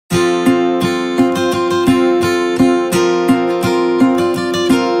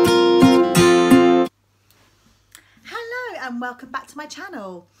welcome back to my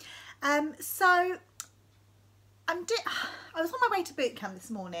channel. I was on my way to boot camp this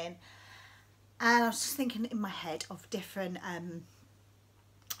morning and I was just thinking in my head of different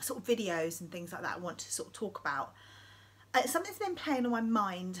sort of videos and things like that I want to sort of talk about. Something's been playing on my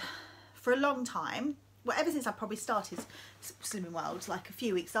mind for a long time, well, ever since I probably started Slimming World, like a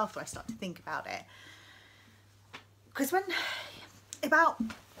few weeks after I started to think about it. Because about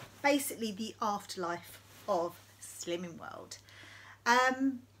basically the afterlife of Slimming World.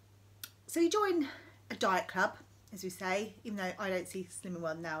 So you join a diet club, as we say, even though I don't see Slimming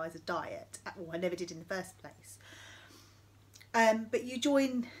World now as a diet at all. I never did in the first place. But you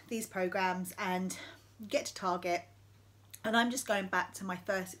join these programs and you get to target, and I'm just going back to my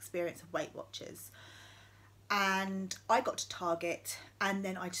first experience of Weight Watchers. And I got to target and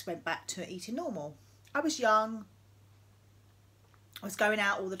then I just went back to eating normal. I was young, I was going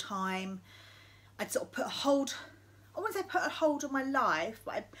out all the time. I'd sort of put a hold, I wouldn't say put a hold on my life,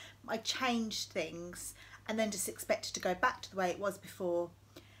 but I changed things and then just expected to go back to the way it was before,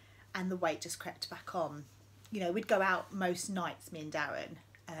 and the weight just crept back on. You know, we'd go out most nights, me and Darren,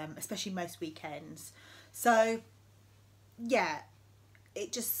 especially most weekends. So yeah, I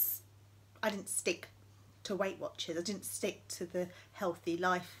didn't stick to Weight Watchers. I didn't stick to the healthy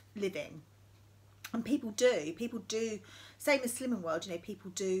life living. And people do, same as Slimming World, you know,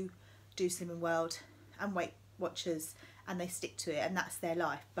 people do Slimming World and Weight Watchers and they stick to it and that's their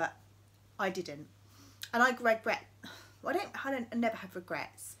life, but I didn't. And I regret, well, I never have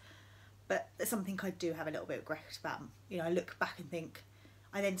regrets, but there's something I do have a little bit of regret about. You know, I look back and think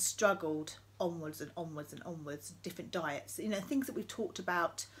I then struggled onwards and onwards and onwards, different diets, you know, things that we've talked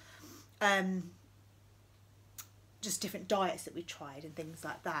about, just different diets that we tried and things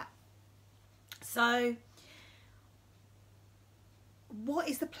like that. So what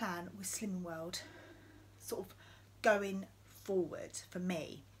is the plan with Slimming World sort of going forward for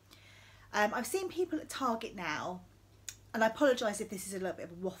me? I've seen people at Target now, and I apologise if this is a little bit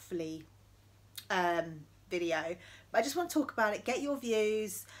of a waffly video, but I just want to talk about it, get your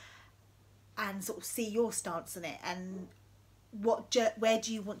views and sort of see your stance on it and where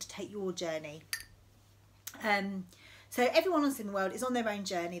do you want to take your journey. So everyone on Slimming World is on their own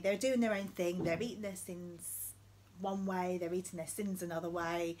journey, they're doing their own thing, they're eating their sins one way, they're eating their sins another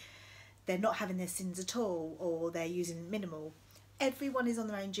way, they're not having their sins at all, or they're using minimal. Everyone is on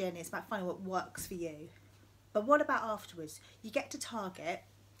their own journey. It's about finding what works for you. But what about afterwards? You get to target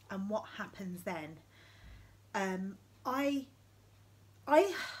and what happens then? I've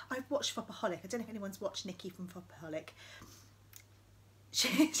watched Fopaholic. I don't know if anyone's watched Nikki from Fopaholic.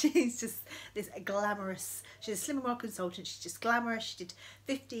 She's just this glamorous, she's a Slimming World consultant, she's just glamorous. She did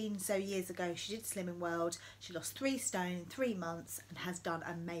 15 so years ago, she did Slimming World, she lost 3 stone in 3 months and has done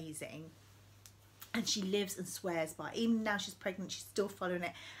amazing. And she lives and swears by it. Even now she's pregnant, she's still following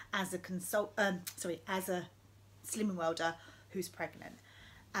it as a as a Slimming Worlder who's pregnant.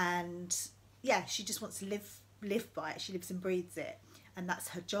 And yeah, she just wants to live by it, she lives and breathes it. And that's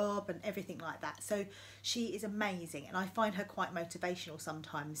her job and everything like that. So she is amazing, and I find her quite motivational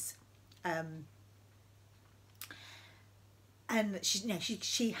sometimes. And she, you know,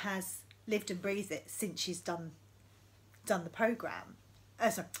 she has lived and breathed it since she's done the program.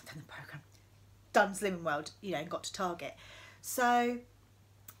 Done Slimming World, you know, and got to Target. So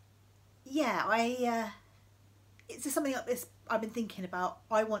yeah, it's just something like this I've been thinking about.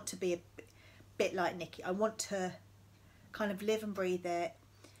 I want to be a bit like Nikki. I want to kind of live and breathe it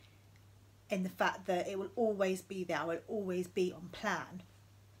in the fact that it will always be there, I will always be on plan.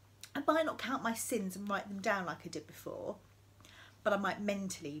 I might not count my sins and write them down like I did before, but I might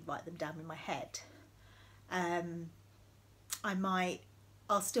mentally write them down in my head.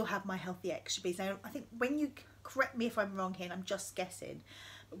 I'll still have my healthy extra bees. Now, I think when you, correct me if I'm wrong here and I'm just guessing,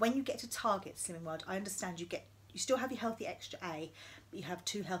 but when you get to Target Slimming World, I understand you still have your healthy extra A, but you have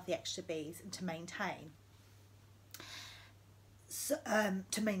 2 healthy extra Bs, and to maintain. So,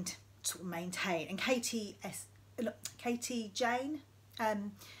 to maintain, and Katie Jane, I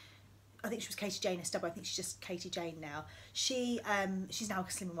think she was Katie Jane SW, I think she's just Katie Jane now. She's now a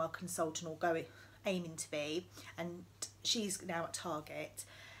Slimming World consultant, or aiming to be, and she's now at Target,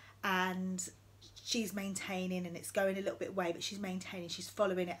 and she's maintaining, and it's going a little bit away, but she's maintaining, she's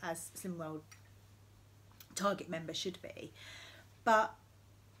following it as Slimming World Target member should be. But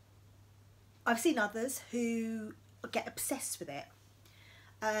I've seen others who get obsessed with it,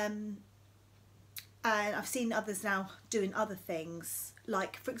 and I've seen others now doing other things,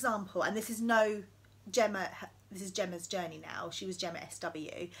 like for example, and this is Gemma's journey now, she was Gemma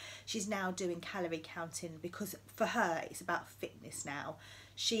SW, she's now doing calorie counting because for her it's about fitness now.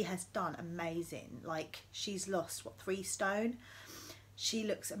 she has done amazing. Like, she's lost, what, 3 stone? She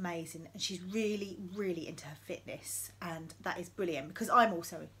looks amazing, and she's really, really into her fitness, and that is brilliant because I'm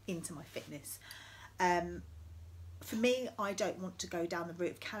also into my fitness. For me, I don't want to go down the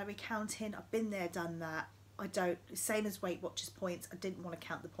route of calorie counting. I've been there, done that. I don't, same as Weight Watchers points, I didn't want to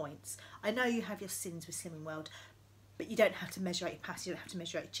count the points. I know you have your sins with Slimming World, but you don't have to measure out your pasta, you don't have to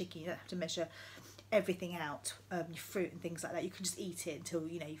measure out your chicken, you don't have to measure everything out, your fruit and things like that. You can just eat it until,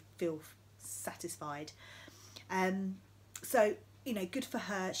 you know, you feel satisfied. So, you know, good for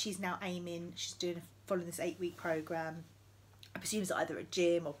her. She's now aiming, she's following this 8-week program. I presume it's either a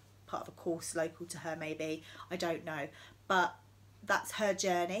gym or part of a course local to her, maybe, I don't know, but that's her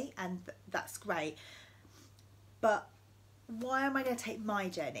journey, and that's great. But why am I going to take my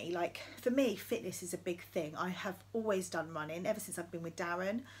journey? Like, for me, fitness is a big thing. I have always done running ever since I've been with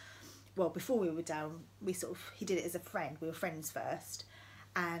Darren. Well, before we were with Darren, he did it as a friend. We were friends first,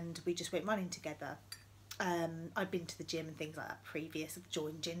 and we just went running together. I'd been to the gym and things like that previous. I've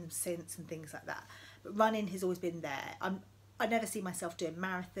joined gyms since and things like that. But running has always been there. I never see myself doing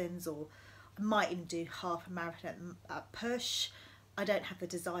marathons, or I might even do half a marathon at push. I don't have the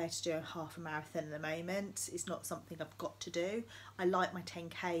desire to do a half a marathon at the moment. It's not something I've got to do. I like my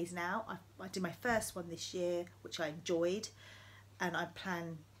 10Ks now. I did my first one this year, which I enjoyed, and I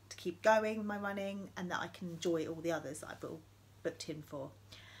plan to keep going with my running, and that I can enjoy all the others that I've booked in for.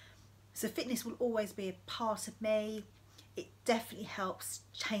 So fitness will always be a part of me. It definitely helps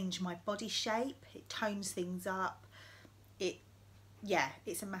change my body shape. It tones things up.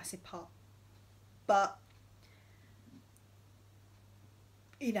 It's a massive part. But,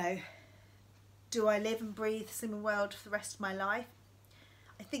 you know, do I live and breathe Slimming World for the rest of my life?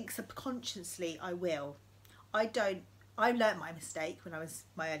 I think subconsciously I will. I learnt my mistake when I was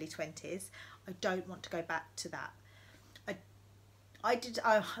in my early 20s. I don't want to go back to that. And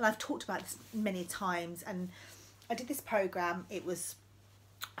I've talked about this many times, and I did this program. It was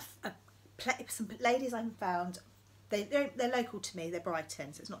some ladies I found. They're local to me. They're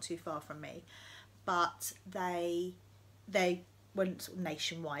Brighton, so it's not too far from me. But they weren't sort of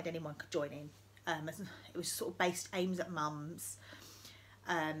nationwide. Anyone could join in. It was sort of aims at mums,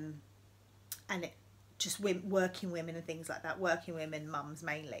 and it just working women and things like that. Working women, mums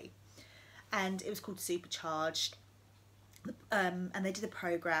mainly, and it was called Supercharged. And they did a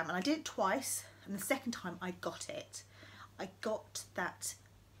program, and I did it twice, and the second time I got it. I got that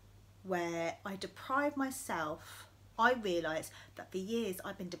where I deprived myself. I realised that for years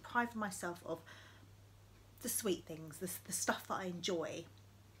I've been depriving myself of the sweet things, the stuff that I enjoy.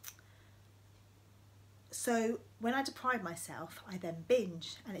 So when I deprive myself, I then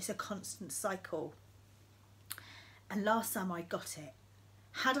binge, and it's a constant cycle. And last time I got it,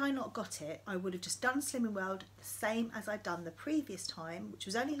 had I not got it, I would have just done Slimming World the same as I'd done the previous time, which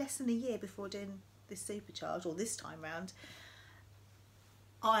was only less than a year before doing this Supercharge, or this time round.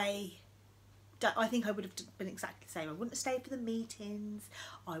 I think I would have been exactly the same. I wouldn't have stayed for the meetings.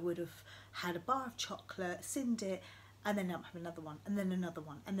 I would have had a bar of chocolate, sinned it, and then have another one, and then another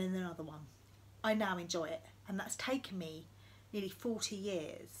one, and then another one. I now enjoy it, and that's taken me nearly 40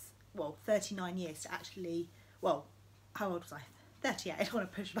 years, well, 39 years to actually, well, how old was I? 38, I don't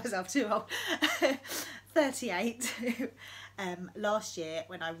want to push myself too old. 38 last year,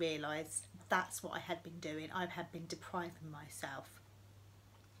 when I realised that's what I had been doing. I had been depriving myself.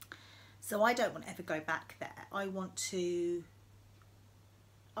 So I don't want to ever go back there. I want to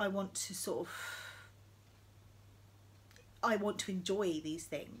enjoy these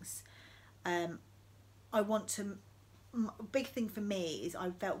things. Big thing for me is I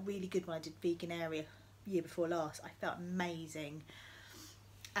felt really good when I did vegan area year before last. I felt amazing,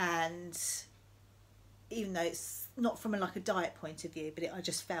 and even though it's not from a diet point of view, but I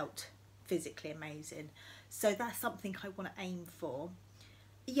just felt physically amazing. So that's something I want to aim for.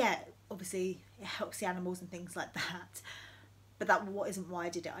 Yeah, obviously it helps the animals and things like that, but that isn't why I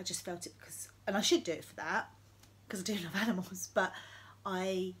did it. I just felt it because, and I should do it for that because I do love animals, but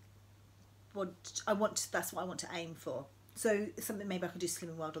that's what I want to aim for. So it's something maybe I could do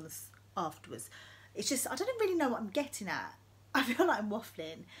Slimming World on this afterwards. It's just, I don't really know what I'm getting at. I feel like I'm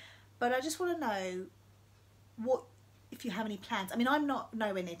waffling, but I just want to know if you have any plans. I mean, I'm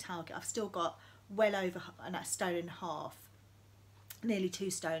nowhere near target. I've still got well over a stone and a half, nearly 2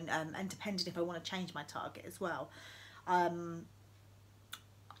 stone, and depending if I want to change my target as well. You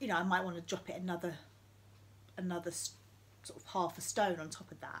know, I might want to drop it another sort of half a stone on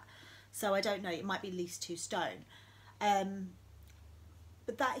top of that. So I don't know, it might be at least 2 stone.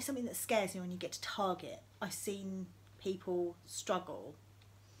 But that is something that scares me when you get to target. I've seen people struggle,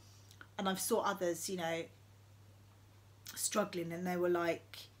 and I've saw others, you know, struggling, and they were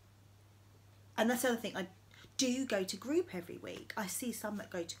like, and that's the other thing, I do go to group every week. I see some that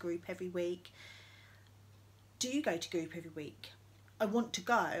go to group every week. Do you go to group every week? I want to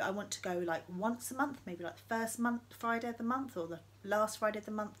go like once a month, maybe like the first Friday of the month or the last Friday of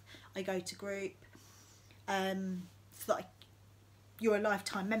the month. I go to group, so that you're a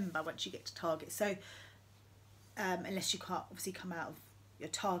lifetime member once you get to target. So unless you can't obviously come out of your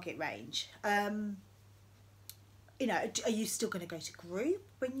target range, you know, are you still going to go to group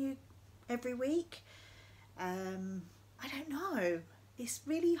every week? I don't know. It's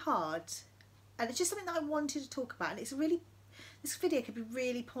really hard, and it's just something that I wanted to talk about. And this video could be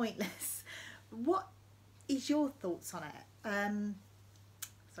really pointless. What is your thoughts on it? So I'm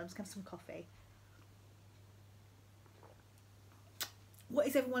just going to have some coffee. What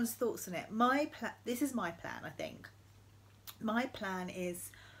is everyone's thoughts on it? This is my plan, I think. My plan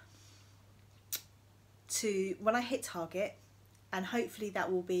is to, when I hit target, and hopefully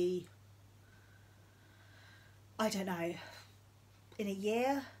that will be, I don't know, in a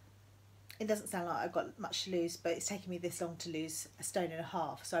year. It doesn't sound like I've got much to lose, but it's taken me this long to lose 1.5 stone.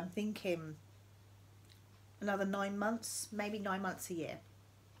 So I'm thinking another 9 months, maybe 9 months, a year.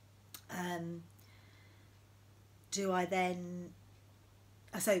 Do I then,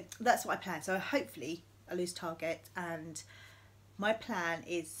 so that's what I plan. So hopefully I lose target, and my plan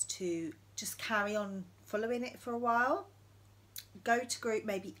is to just carry on following it for a while. Go to group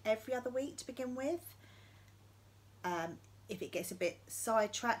maybe every other week to begin with. If it gets a bit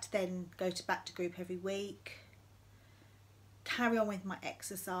sidetracked, then go back to group every week. Carry on with my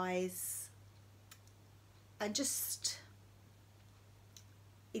exercise and just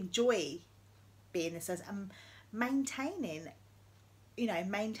enjoy being this and maintaining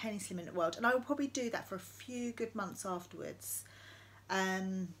Slim in the World. And I will probably do that for a few good months afterwards.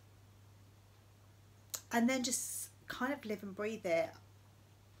 And then just kind of live and breathe it.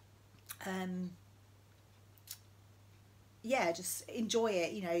 Yeah, just enjoy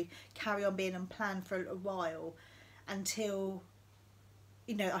it, you know, carry on being unplanned for a while until,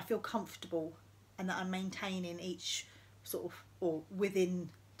 you know, I feel comfortable and that I'm maintaining each sort of, or within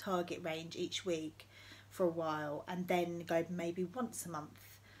target range each week for a while, and then go maybe once a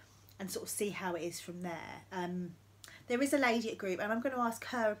month and sort of see how it is from there. There is a lady at group, and I'm going to ask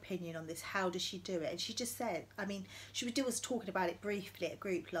her opinion on this. How does she do it? And she just said, I mean, she was talking about it briefly at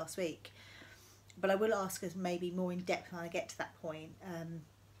group last week, but I will ask her maybe more in depth when I get to that point.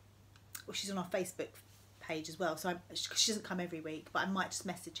 Well, she's on our Facebook page as well, so she doesn't come every week, but I might just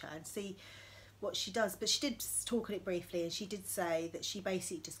message her and see what she does. But she did talk on it briefly, and she did say that she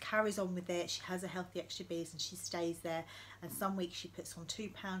basically just carries on with it. She has a healthy extra bees and she stays there, and some weeks she puts on 2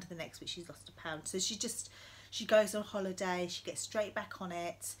 pounds, the next week she's lost 1 pound. So she goes on holiday, she gets straight back on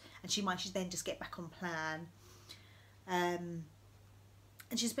it, and she might then just get back on plan. And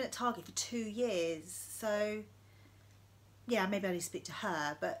she's been at Target for 2 years, so yeah, maybe I need to speak to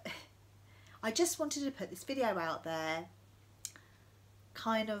her. But I just wanted to put this video out there,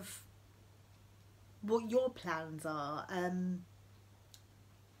 kind of what your plans are.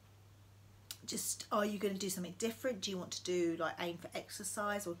 Just, are you going to do something different? Do you want to do, like, aim for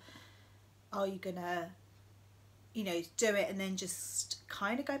exercise, or are you going to, you know, do it and then just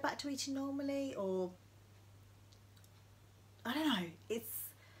kind of go back to eating normally? Or I don't know,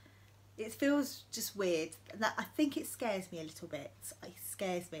 it feels just weird. That, I think it scares me a little bit. It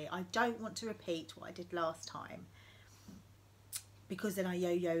scares me. I don't want to repeat what I did last time, because then I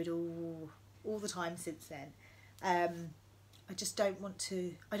yo-yoed all the time since then. I just don't want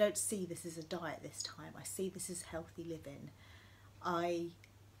to, I don't see this as a diet this time. I see this as healthy living. I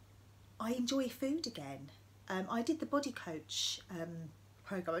enjoy food again. I did the body coach program.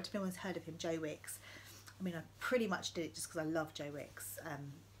 I don't know if anyone's heard of him, Joe Wicks. I mean, I pretty much did it just because I love Joe Wicks.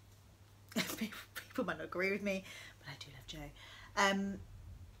 People might not agree with me, but I do love Joe.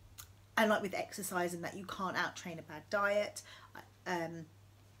 And like with exercise, and that you can't out-train a bad diet,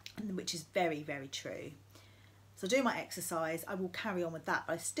 which is very, very true. So do my exercise, I will carry on with that,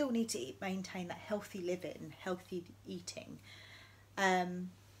 but I still need to maintain that healthy living, healthy eating.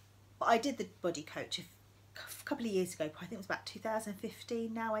 But I did the body coach a couple of years ago. I think it was about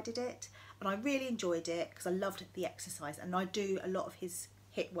 2015 now I did it, and I really enjoyed it because I loved the exercise, and I do a lot of his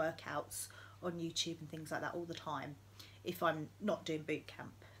HIIT workouts on YouTube and things like that all the time if I'm not doing boot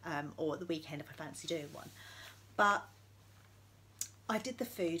camp, or at the weekend if I fancy doing one. But I did the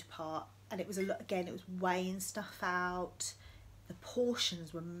food part, and it was a lot. Again, it was weighing stuff out. The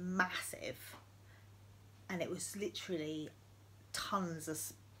portions were massive, and it was literally tons of,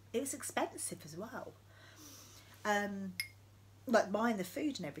 it was expensive as well. Like buying the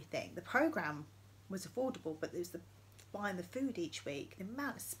food and everything. The program was affordable, but it was the buying the food each week, the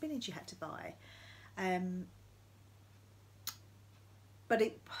amount of spinach you had to buy. But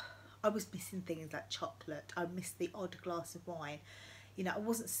I was missing things like chocolate. I missed the odd glass of wine. You know, I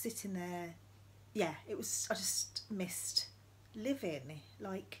wasn't sitting there. Yeah, I just missed living.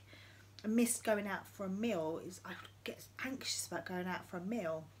 Like, I missed going out for a meal. I would get anxious about going out for a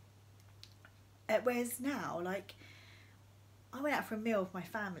meal. Whereas now, like, I went out for a meal with my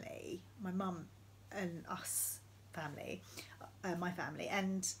family, my mum and us family, my family,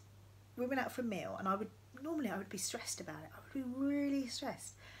 and we went out for a meal, and I would be stressed about it. I would be really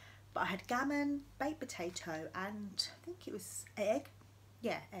stressed. But I had gammon, baked potato, and I think it was egg.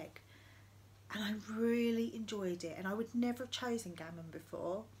 Yeah, egg. And I really enjoyed it. And I would never have chosen gammon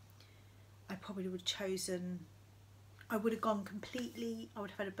before. I probably would have chosen, I would have gone completely, I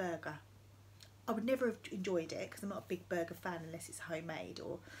would have had a burger. I would never have enjoyed it because I'm not a big burger fan unless it's homemade,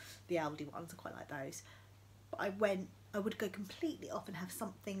 or the Aldi ones, I quite like those. But I would go completely off and have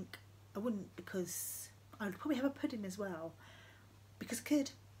something. I wouldn't, because I would probably have a pudding as well, because I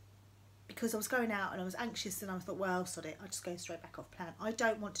could. Because I was going out and I was anxious, and I thought, well, sod it, I'll just go straight back off plan. I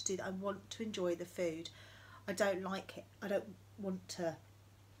don't want to do that. I want to enjoy the food. I don't like it. I don't want to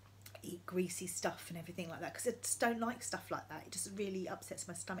eat greasy stuff and everything like that, because I just don't like stuff like that. It just really upsets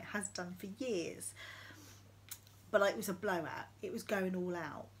my stomach. It has done for years. But like, it was a blowout. It was going all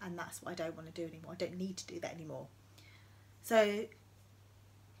out, and that's what I don't want to do anymore. I don't need to do that anymore. So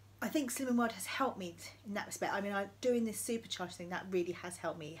I think Slimming World has helped me in that respect. I mean, doing this supercharged thing, that really has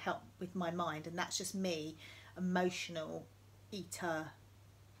helped me, help with my mind. And that's just me, emotional eater,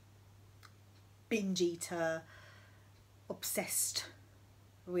 binge eater, obsessed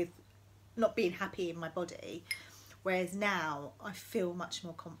with not being happy in my body. Whereas now I feel much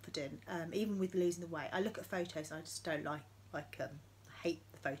more confident, even with losing the weight. I look at photos and I just don't I hate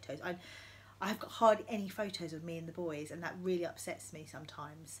the photos. I've got hardly any photos of me and the boys, and that really upsets me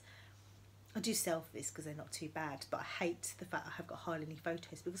sometimes. I do selfies because they're not too bad, but I hate the fact I have got hardly any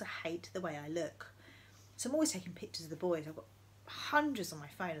photos because I hate the way I look. So I'm always taking pictures of the boys. I've got hundreds on my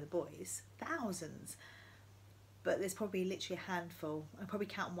phone of the boys, thousands, but there's probably literally a handful. I probably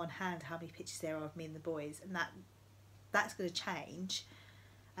count on one hand how many pictures there are of me and the boys, and that's going to change.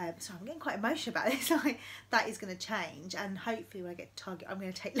 So I'm getting quite emotional about this. Like, that is going to change, and hopefully when I get to Target, I'm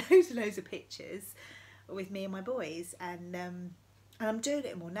going to take loads of pictures with me and my boys, and I'm doing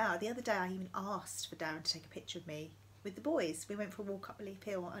it more now. The other day I even asked for Darren to take a picture of me with the boys. We went for a walk up Leaf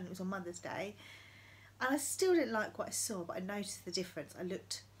Hill, and it was on Mother's Day, and I still didn't like what I saw, but I noticed the difference. I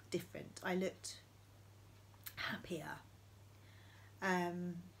looked different. I looked happier.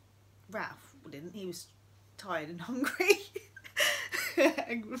 Ralph didn't. He was tired and hungry.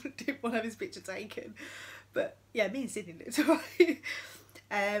 And didn't want to have his picture taken. But yeah, me and Sydney looked alright.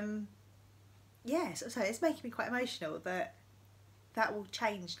 Yeah, so it's making me quite emotional that will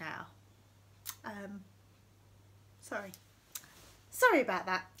change now. Sorry about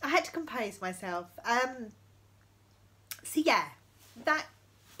that. I had to compose myself. So yeah, that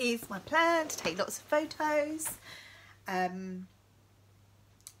is my plan, to take lots of photos, to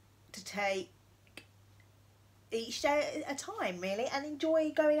take each day at a time, really, and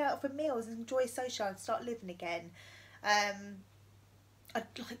enjoy going out for meals and enjoy social and start living again.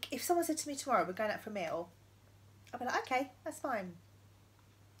 Like, if someone said to me tomorrow we're going out for a meal, I'd be like, okay, that's fine.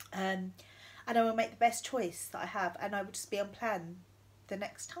 And I will make the best choice that I have, and I will just be on plan the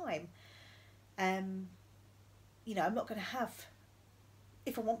next time. You know, I'm not going to have,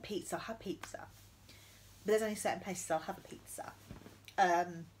 if I want pizza, I'll have pizza, but there's only certain places I'll have a pizza.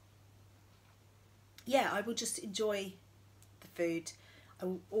 Yeah, I will just enjoy the food. I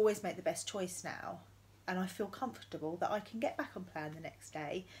will always make the best choice now, and I feel comfortable that I can get back on plan the next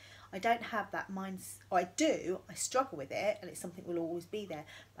day. I don't have that mindset. I do, I struggle with it, and it's something that will always be there.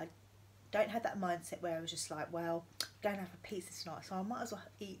 But I don't have that mindset where I was just like, well, I'm going to have a pizza tonight, so I might as well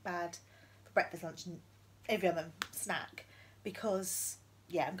eat bad for breakfast, lunch and every other snack, because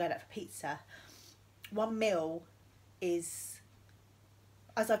yeah, I'm going out for pizza. One meal is,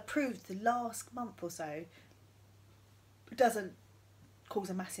 as I've proved the last month or so, it doesn't cause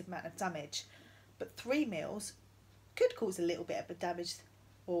a massive amount of damage, but 3 meals could cause a little bit of damage,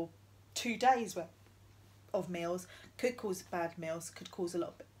 or 2 days worth of meals could cause bad meals, could cause a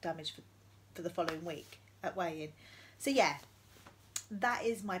lot of damage for the following week at weigh-in. So yeah, that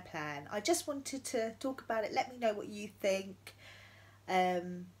is my plan. I just wanted to talk about it. Let me know what you think.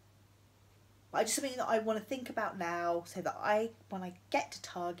 But just something that I want to think about now, so that when I get to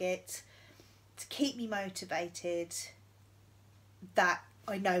Target, to keep me motivated, that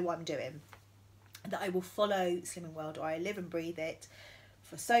I know what I'm doing, that I will follow Slimming World, or I live and breathe it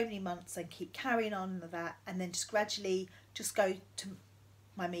for so many months and keep carrying on with that, and then just gradually just go to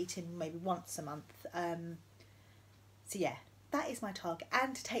my meeting maybe once a month. So yeah, that is my target,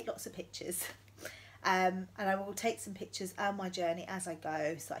 and to take lots of pictures. And I will take some pictures on my journey as I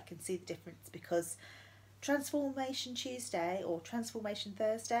go, so I can see the difference, because Transformation Tuesday or Transformation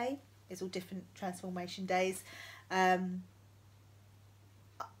Thursday is all different transformation days.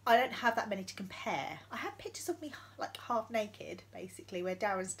 I don't have that many to compare. I have pictures of me like half naked, basically, where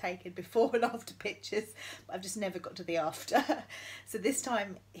Darren's taken before and after pictures, but I've just never got to the after. So this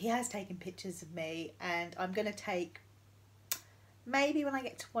time he has taken pictures of me, and I'm going to take, maybe when I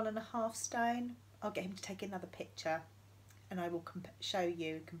get to 1.5 stone, I'll get him to take another picture, and I will show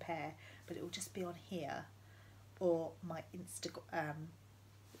you and compare, but it will just be on here or my Instagram,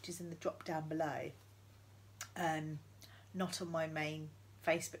 which is in the drop down below, not on my main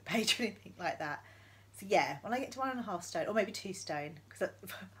Facebook page or anything like that. So yeah, when I get to 1.5 stone, or maybe 2 stone, because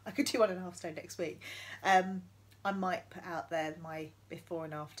I could do 1.5 stone next week, I might put out there my before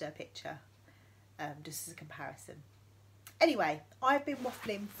and after picture, just as a comparison. Anyway, I've been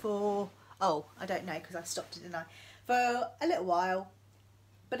waffling for, I don't know, because I stopped it, didn't I, for a little while.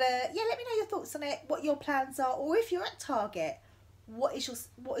 But yeah, let me know your thoughts on it, what your plans are, or if you're at Target, what is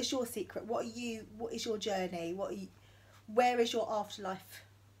your secret? What is your journey? Where is your afterlife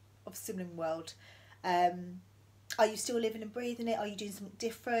of Slimming World? Are you still living and breathing it? Are you doing something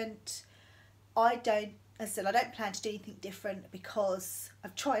different? As I said, I don't plan to do anything different, because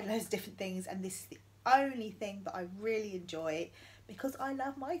I've tried loads of different things, and this is the only thing that I really enjoy, because I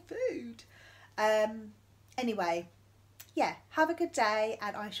love my food. Anyway, yeah, have a good day,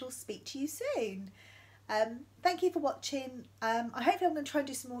 and I shall speak to you soon. Thank you for watching. Hopefully I'm going to try and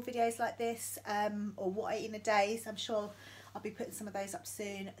do some more videos like this, or what I eat in a day. So I'm sure I'll be putting some of those up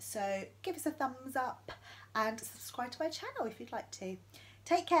soon. So give us a thumbs up and subscribe to my channel if you'd like to.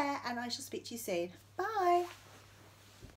 Take care, and I shall speak to you soon. Bye.